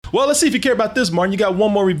Well, let's see if you care about this, Martin. You got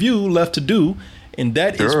one more review left to do, and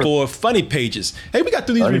that is for Funny Pages. Hey, we got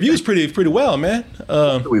through these reviews pretty well, man.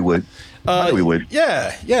 We would.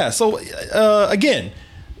 Yeah. So, again,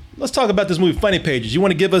 let's talk about this movie, Funny Pages. You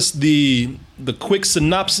want to give us the quick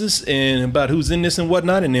synopsis and about who's in this and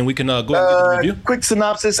whatnot, and then we can go ahead and get the review. Quick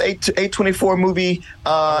synopsis: A24 movie,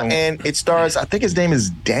 and it stars. I think his name is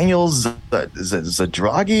Daniel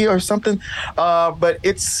Zadragi or something. But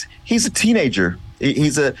he's a teenager.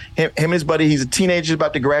 Him and his buddy. He's a teenager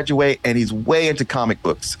about to graduate, and he's way into comic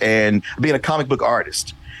books and being a comic book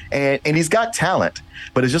artist. And he's got talent,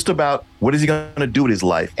 but it's just about what is he going to do with his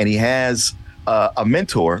life. And he has a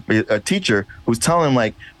mentor, a teacher, who's telling him,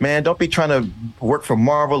 like, man, don't be trying to work for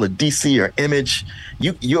Marvel or DC or Image.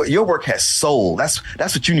 Your work has soul. That's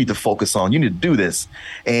what you need to focus on. You need to do this.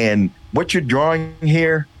 And what you're drawing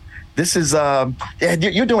here, this is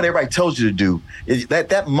you're doing what everybody tells you to do.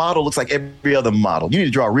 That model looks like every other model. You need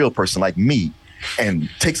to draw a real person like me. And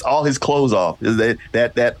takes all his clothes off.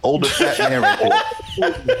 That older fat man right there.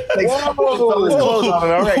 Takes all his clothes off.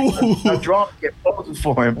 All right, I draw and get poses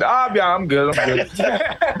for him. I'm good.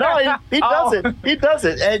 No, he does it. He does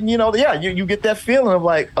it. And you get that feeling of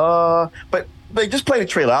like, but just play the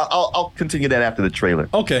trailer. I'll continue that after the trailer.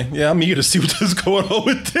 Okay, yeah, I'm eager to see what is going on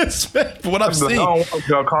with this, man. For what I've seen, I don't want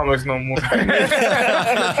your comics no more.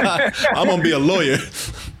 I'm gonna be a lawyer.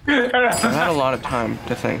 I've had a lot of time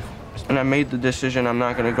to think. And I made the decision I'm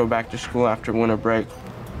not gonna go back to school after winter break.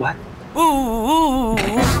 What? Ooh,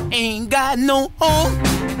 ain't got no home.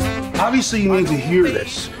 Obviously, you need to hear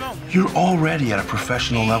this. You're already at a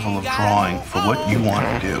professional level of drawing for what you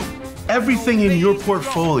want to do. Everything in your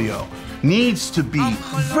portfolio needs to be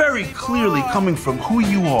very clearly coming from who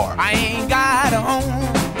you are. I ain't got a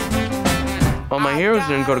home. Well, my heroes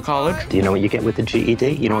didn't go to college. Do you know what you get with the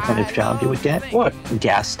GED? You know what kind of job you would get? What?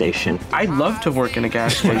 Gas station. I'd love to work in a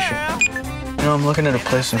gas station. I'm looking at a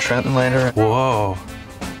place in Trenton later. Whoa.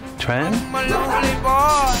 Trent?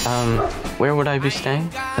 Where would I be staying?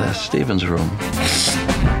 Steven's room.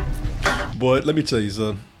 Boy, let me tell you,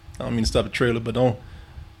 son. I don't mean to stop the trailer, but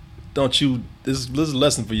don't you, this is a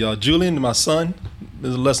lesson for y'all. Julian, my son,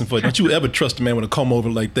 this is a lesson for you. Don't you ever trust a man with a comb over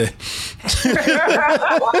like that.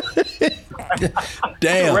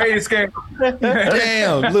 Damn.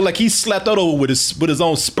 Damn. Look like he slapped that over with his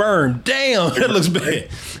own sperm. Damn, that looks bad.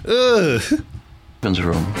 Ugh. Steven's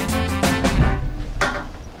room.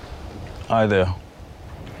 Hi there.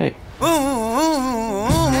 Hey.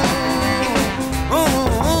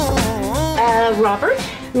 Robert,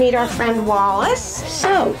 meet our friend Wallace.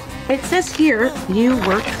 So, it says here you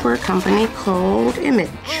worked for a company called Image.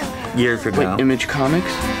 Years ago. Wait, Image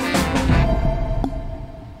Comics?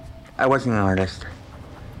 I wasn't an artist.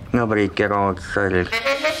 Nobody get all excited.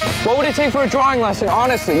 What would it take for a drawing lesson,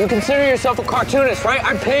 honestly? You consider yourself a cartoonist, right?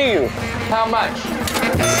 I'd pay you. How much?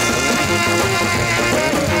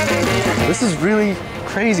 This is really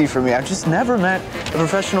crazy for me. I've just never met a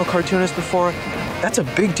professional cartoonist before. That's a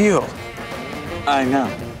big deal. I know.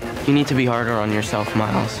 You need to be harder on yourself,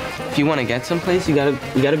 Miles. If you want to get someplace, you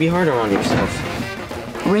gotta be harder on yourself.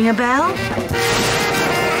 Ring a bell?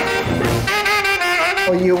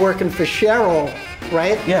 Oh, you're working for Cheryl,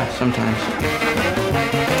 right? Yeah, sometimes.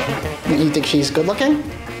 You think she's good looking?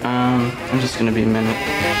 I'm just gonna be a minute.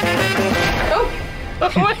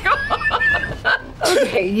 Oh my God.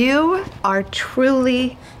 Okay, you are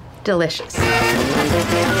truly delicious. Who's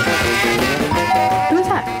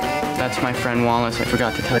that? That's my friend Wallace. I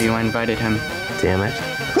forgot to tell you I invited him. Damn it.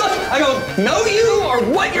 Look, I don't know you or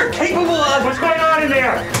what you're capable of. What's going on in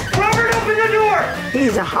there? Robert, open the door!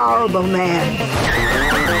 He's a horrible man.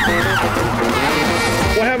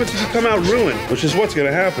 What happens if you come out ruined, which is what's going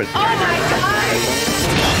to happen? Oh my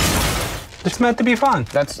God! It's meant to be fun.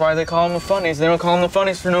 That's why they call them the funnies. They don't call them the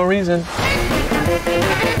funnies for no reason.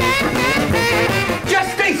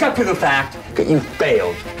 Just face up to the fact that you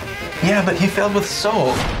failed. Yeah, but he failed with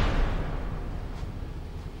soul.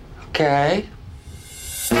 Okay.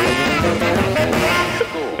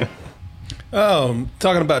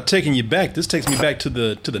 Talking about taking you back. This takes me back to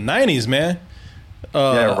the 90s, man.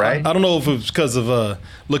 Yeah, right. I don't know if it was because of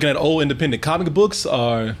looking at old independent comic books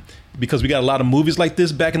or because we got a lot of movies like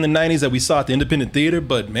this back in the 90s that we saw at the independent theater.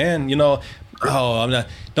 But man, don't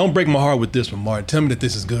break my heart with this one, Martin. Tell me that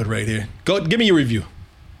this is good right here. Go, give me your review.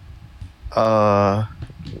 Well.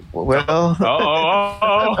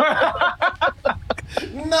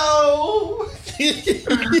 No.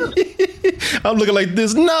 I'm looking like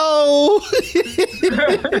this. No.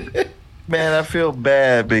 Man, I feel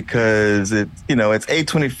bad because it's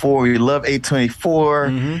A24. We love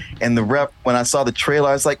A24, and the rep. When I saw the trailer,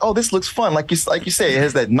 I was like, "Oh, this looks fun." Like you say, it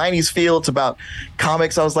has that '90s feel. It's about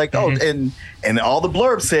comics. I was like, "Oh," and all the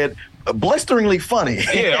blurbs said blisteringly funny.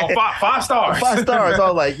 Yeah, 5 stars. 5 stars. I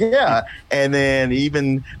was like, "Yeah." And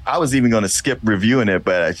then I was even going to skip reviewing it,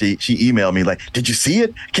 but she emailed me like, "Did you see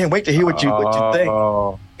it? Can't wait to hear what you think."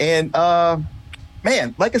 And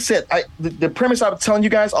man, like I said, the premise I was telling you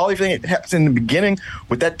guys, all everything that happens in the beginning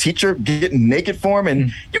with that teacher getting naked for him,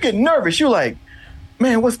 and you get nervous. You're like,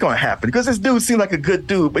 man, what's going to happen? Because this dude seemed like a good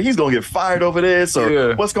dude, but he's going to get fired over this,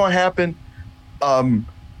 or what's going to happen?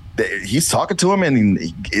 He's talking to him, and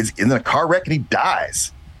he is in a car wreck, and he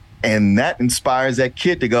dies. And that inspires that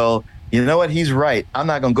kid to go, you know what? He's right. I'm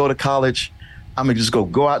not going to go to college. I'm going to just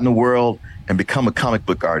go out in the world and become a comic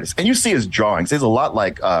book artist. And you see his drawings. It's a lot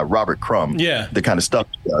like Robert Crumb, the kind of stuff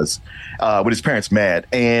he does with his parents mad.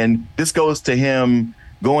 And this goes to him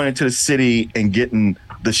going into the city and getting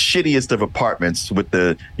the shittiest of apartments with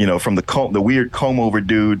from the weird comb over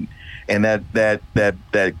dude and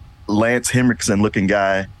that Lance Henriksen looking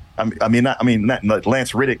guy. Not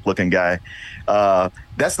Lance Riddick looking guy.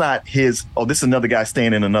 That's not his. Oh, this is another guy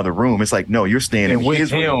staying in another room. It's like, no, you're staying in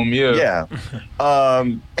his room. Yeah.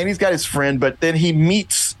 And he's got his friend, but then he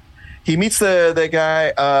meets the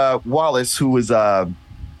guy Wallace, who was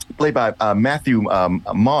played by Matthew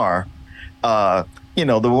Marr. The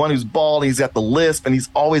one who's bald. He's got the lisp, and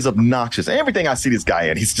he's always obnoxious. And everything I see this guy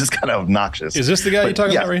in, he's just kind of obnoxious. Is this the guy you're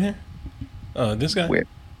talking about right here? This guy. Weird.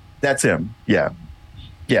 That's him. Yeah.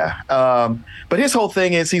 Yeah. But his whole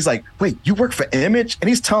thing is he's like, wait, you work for Image? And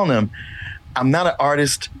he's telling him, I'm not an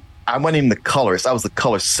artist. I wasn't even the colorist. I was the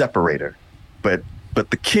color separator. But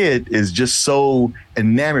the kid is just so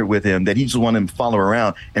enamored with him that he just wants him to follow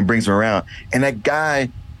around and brings him around. And that guy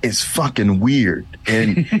is fucking weird.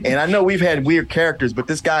 And I know we've had weird characters, but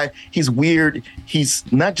this guy, he's weird. He's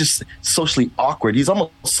not just socially awkward. He's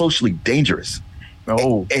almost socially dangerous.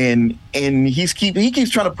 Oh, and he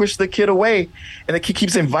keeps trying to push the kid away, and the kid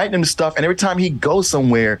keeps inviting him to stuff. And every time he goes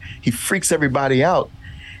somewhere, he freaks everybody out.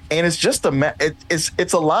 And it's just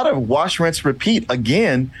it's a lot of wash, rinse, repeat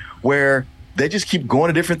again, where they just keep going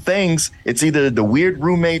to different things. It's either the weird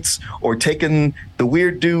roommates or taking the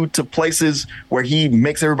weird dude to places where he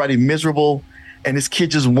makes everybody miserable, and this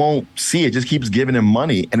kid just won't see it. Just keeps giving him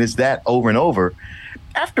money, and it's that over and over.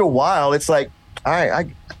 After a while, it's like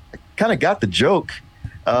I kind of got the joke.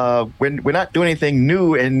 We're not doing anything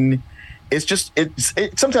new, and it's just it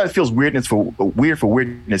sometimes feels weird for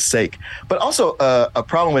weirdness sake. But also a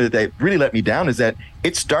problem with it that really let me down is that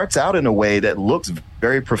it starts out in a way that looks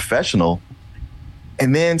very professional,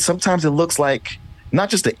 and then sometimes it looks like not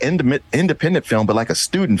just an independent film, but like a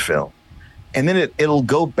student film, and then it'll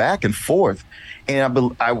go back and forth.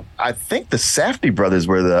 And I think the Safdie brothers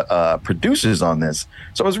were the producers on this,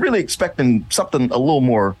 so I was really expecting something a little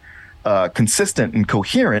more consistent and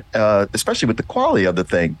coherent, especially with the quality of the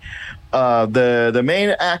thing. The main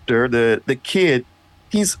actor, the kid,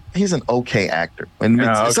 he's an okay actor. And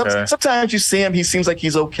sometimes you see him, he seems like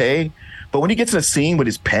he's okay, but when he gets in a scene with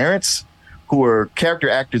his parents, who are character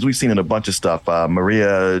actors we've seen in a bunch of stuff,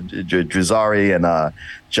 Maria Drizari and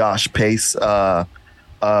Josh Pace,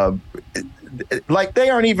 like they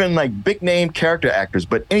aren't even like big name character actors,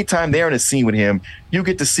 but anytime they're in a scene with him, you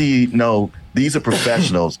get to see, no, these are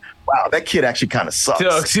professionals. Wow, that kid actually kind of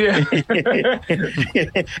sucks. Yeah.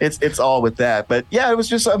 It's all with that. But yeah, it was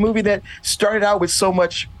just a movie that started out with so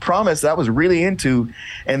much promise that I was really into,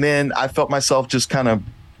 and then I felt myself just kind of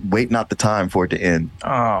waiting out the time for it to end.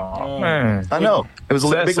 Oh man, I know it was a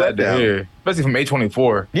big letdown, especially from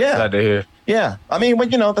A24. Yeah, sad to hear. Yeah, I mean, but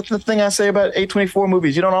that's the thing I say about A24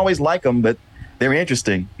 movies. You don't always like them, but they're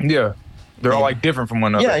interesting. Yeah, they're all like different from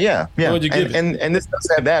one another. Yeah. What would you give it? And this does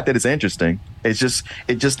have that it's interesting. It just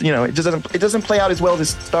it doesn't play out as well as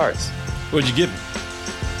it starts. What'd you give it?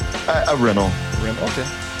 A rental. Okay.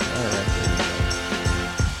 All right.